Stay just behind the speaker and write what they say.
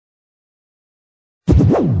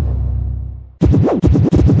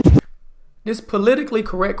This politically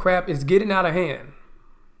correct crap is getting out of hand.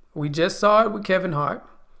 We just saw it with Kevin Hart.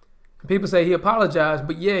 People say he apologized,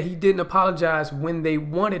 but yeah, he didn't apologize when they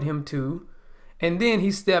wanted him to. And then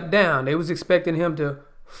he stepped down. They was expecting him to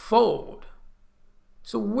fold.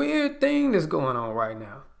 It's a weird thing that's going on right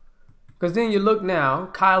now. Because then you look now,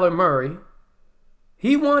 Kyler Murray,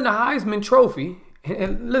 he won the Heisman Trophy.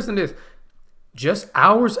 And listen to this. Just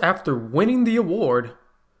hours after winning the award,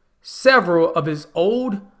 several of his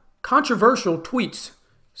old controversial tweets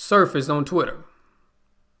surfaced on Twitter.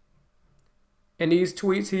 In these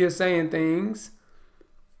tweets, he is saying things.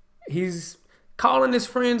 He's calling his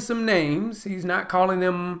friends some names. He's not calling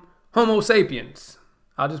them Homo sapiens.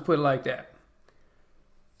 I'll just put it like that.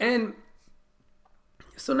 And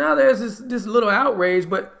so now there's this little outrage,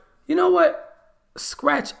 but you know what?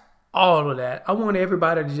 Scratch all of that. I want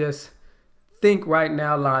everybody to just think right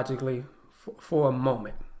now logically for a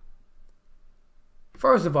moment.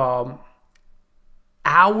 First of all,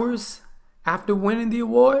 hours after winning the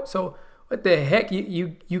award? So what the heck?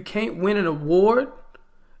 You can't win an award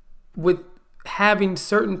with having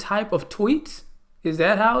certain type of tweets? Is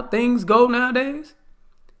that how things go nowadays?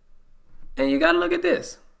 And you got to look at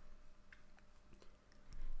this.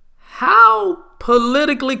 How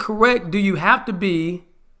politically correct do you have to be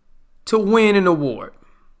to win an award?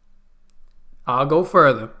 I'll go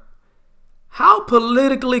further. How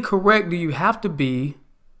politically correct do you have to be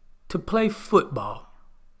to play football?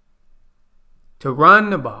 To run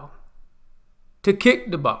the ball? To kick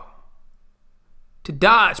the ball? To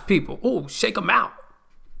dodge people? Oh, shake them out.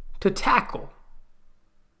 To tackle?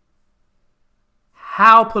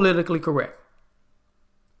 How politically correct?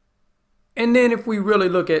 And then if we really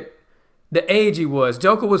look at the age he was,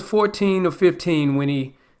 Joker was 14 or 15 when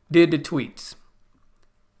he did the tweets.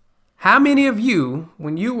 How many of you,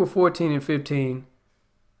 when you were 14 and 15,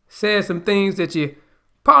 said some things that you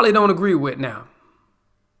probably don't agree with now?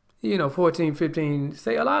 14, 15,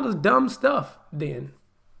 say a lot of dumb stuff then.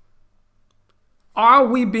 Are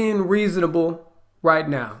we being reasonable right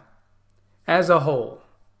now as a whole?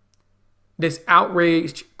 This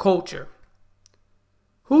outraged culture.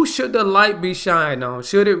 Who should the light be shined on?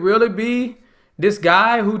 Should it really be this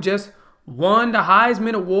guy who just won the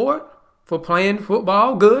Heisman Award for playing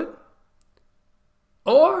football good?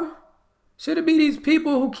 Or should it be these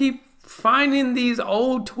people who keep finding these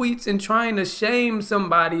old tweets and trying to shame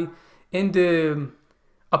somebody into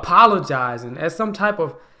apologizing as some type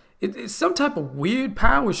of, it's some type of weird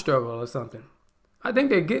power struggle or something? I think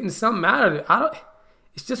they're getting something out of it.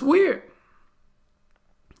 It's just weird.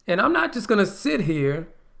 And I'm not just going to sit here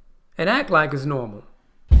and act like it's normal.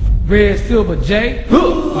 Red Silver J,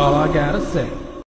 all I gotta say.